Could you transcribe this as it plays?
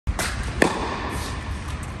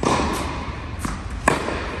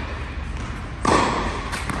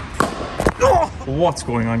What's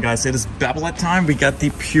going on, guys? It is Babolat time. We got the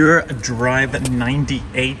Pure Drive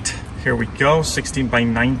 98. Here we go, 16 by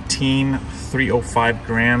 19, 305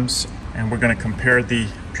 grams. And we're gonna compare the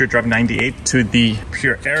Pure Drive 98 to the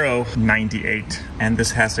Pure Aero 98. And this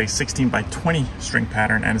has a 16 by 20 string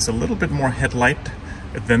pattern, and it's a little bit more headlight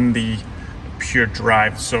than the Pure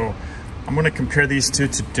Drive. So I'm gonna compare these two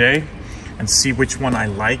today and see which one I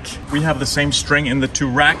like. We have the same string in the two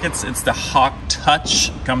rackets. It's the Hawk Touch.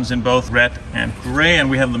 Comes in both red and gray, and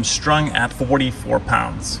we have them strung at 44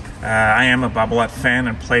 pounds. I am a Babolat fan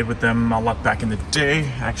and played with them a lot back in the day.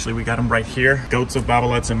 Actually, we got them right here. Goats of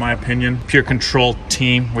Babolats, in my opinion. Pure Control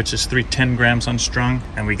Team, which is 310 grams unstrung.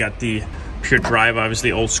 And we got the Pure Drive,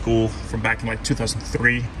 obviously old school from back in like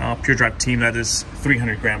 2003. Pure Drive Team, that is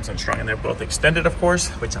 300 grams unstrung, and they're both extended, of course,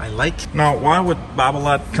 which I like. Now, why would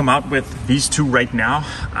Babolat come out with these two right now?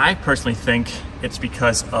 I personally think it's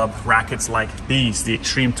because of rackets like these, the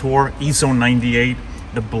Extreme Tour, ESO 98,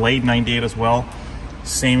 the Blade 98 as well.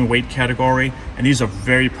 Same weight category, and these are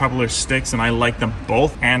very popular sticks, and I like them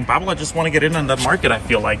both. And Babolat just want to get in on that market, I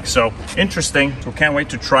feel like. So interesting. So can't wait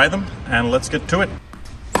to try them, and let's get to it.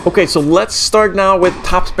 Okay, so let's start now with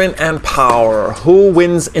topspin and power. Who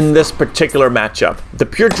wins in this particular matchup? The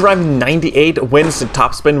Pure Drive 98 wins the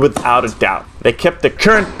topspin without a doubt. They kept the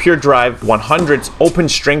current Pure Drive 100's open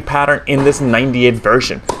string pattern in this 98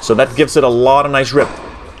 version, so that gives it a lot of nice rip.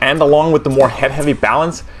 And along with the more head-heavy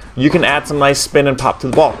balance, you can add some nice spin and pop to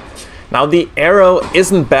the ball. Now, the Aero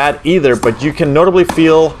isn't bad either, but you can notably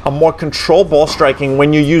feel a more controlled ball striking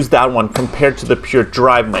when you use that one compared to the Pure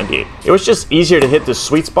Drive 98. It was just easier to hit the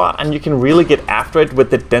sweet spot, and you can really get after it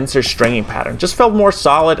with the denser stringing pattern. Just felt more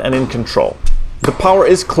solid and in control. The power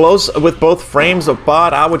is close with both frames,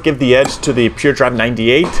 but I would give the edge to the Pure Drive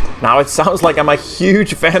 98. Now, it sounds like I'm a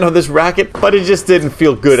huge fan of this racket, but it just didn't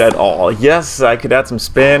feel good at all. Yes, I could add some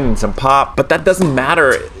spin and some pop, but that doesn't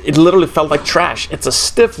matter. It literally felt like trash. It's a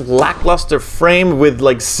stiff, lackluster frame with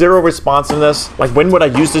like zero responsiveness. Like, when would I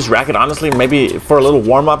use this racket? Honestly, maybe for a little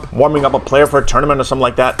warming up a player for a tournament or something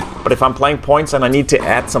like that. But if I'm playing points and I need to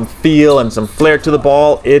add some feel and some flair to the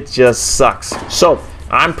ball, it just sucks. So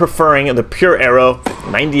I'm preferring the Pure Aero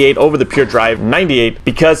 98 over the Pure Drive 98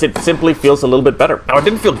 because it simply feels a little bit better. Now, it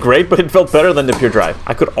didn't feel great, but it felt better than the Pure Drive.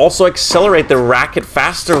 I could also accelerate the racket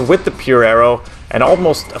faster with the Pure Aero, and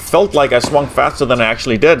almost felt like I swung faster than I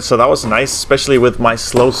actually did, so that was nice, especially with my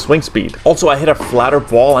slow swing speed. Also, I hit a flatter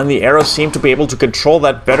ball, and the Aero seemed to be able to control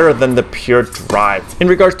that better than the Pure Drive. In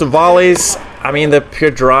regards to volleys, I mean, the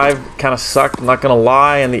Pure Drive kind of sucked, not gonna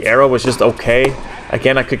lie, and the Aero was just okay.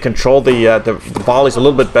 Again, I could control the volleys a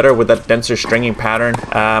little bit better with that denser stringing pattern,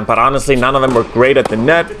 but honestly, none of them were great at the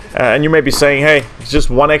net. And you may be saying, hey, it's just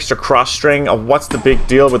one extra cross string. What's the big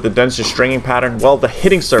deal with the denser stringing pattern? Well, the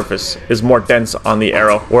hitting surface is more dense on the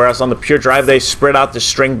Aero, whereas on the Pure Drive, they spread out the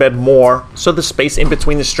string bed more, so the space in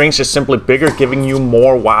between the strings is simply bigger, giving you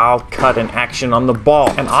more wild cut and action on the ball.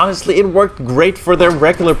 And honestly, it worked great for their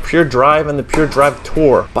regular Pure Drive and the Pure Drive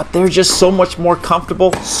Tour, but they're just so much more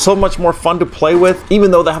comfortable, so much more fun to play with,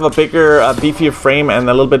 even though they have a bigger, beefier frame and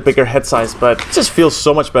a little bit bigger head size, but it just feels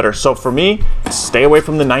so much better. So for me, stay away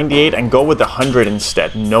from the 98 and go with the 100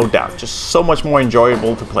 instead, no doubt. Just so much more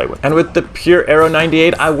enjoyable to play with. And with the Pure Aero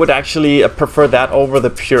 98, I would actually prefer that over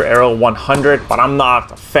the Pure Aero 100, but I'm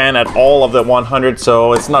not a fan at all of the 100,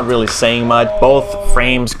 so it's not really saying much. Both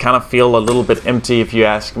frames kind of feel a little bit empty, if you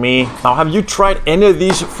ask me. Now, have you tried any of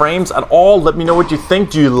these frames at all? Let me know what you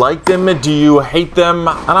think. Do you like them? Do you hate them?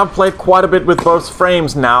 And I've played quite a bit with both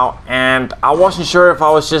frames now, and I wasn't sure if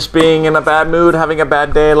I was just being in a bad mood, having a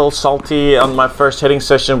bad day, a little salty on my first hitting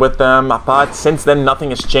session with them, but since then nothing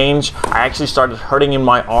has changed. I actually started hurting in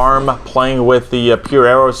my arm playing with the Pure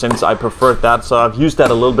Aero since I preferred that, so I've used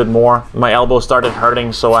that a little bit more. My elbow started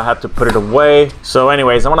hurting, so I had to put it away. So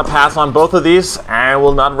anyways, I'm gonna pass on both of these and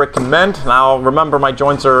will not recommend. Now remember, my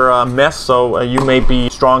joints are a mess, so you may be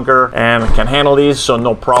stronger and can handle these, so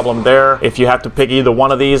no problem there. If you have to pick either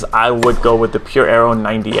one of these, I would go with the Pure Aero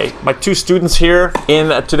 98. My two students here in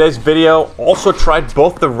today's video also tried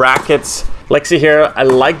both the rackets. Lexi here, I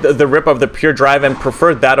liked the rip of the Pure Drive and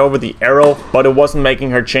preferred that over the Aero, but it wasn't making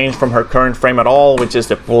her change from her current frame at all, which is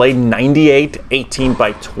the Blade 98 18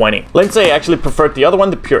 by 20. Lindsay actually preferred the other one,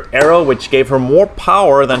 the Pure Aero, which gave her more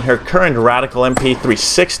power than her current Radical MP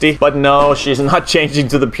 360, but no, she's not changing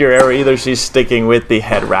to the Pure Aero either. She's sticking with the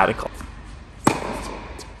head Radical.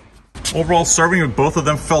 Overall serving with both of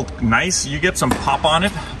them felt nice. You get some pop on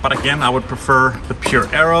it, but again, I would prefer the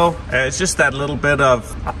Pure Aero. It's just that little bit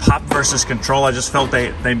of a pop versus control. I just felt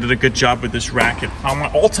they did a good job with this racket. On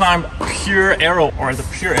my all-time Pure Aero, or the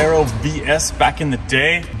Pure Aero VS back in the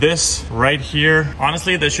day, this right here,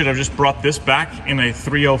 honestly, they should have just brought this back in a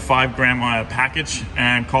 305 gram package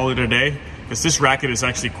and call it a day, because this racket is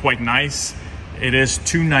actually quite nice. It is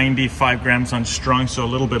 295 grams unstrung, so a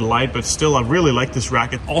little bit light, but still I really like this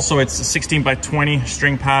racket. Also, it's a 16 by 20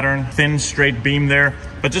 string pattern, thin straight beam there,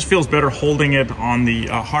 but just feels better holding it on the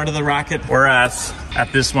heart of the racket, whereas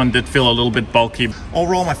at this one did feel a little bit bulky.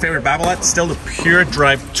 Overall, my favorite Babolat, still the Pure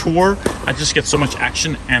Drive Tour. I just get so much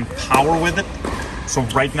action and power with it. So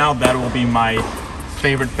right now, that will be my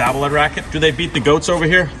favorite Babolat racket. Do they beat the GOATs over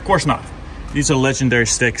here? Of course not. These are legendary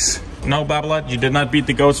sticks. No, Babolat, you did not beat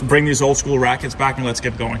the GOATs. Bring these old school rackets back and let's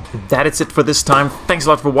get going. That is it for this time. Thanks a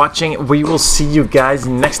lot for watching. We will see you guys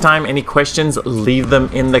next time. Any questions, leave them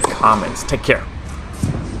in the comments. Take care.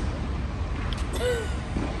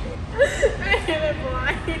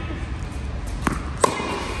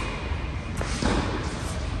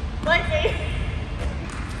 Like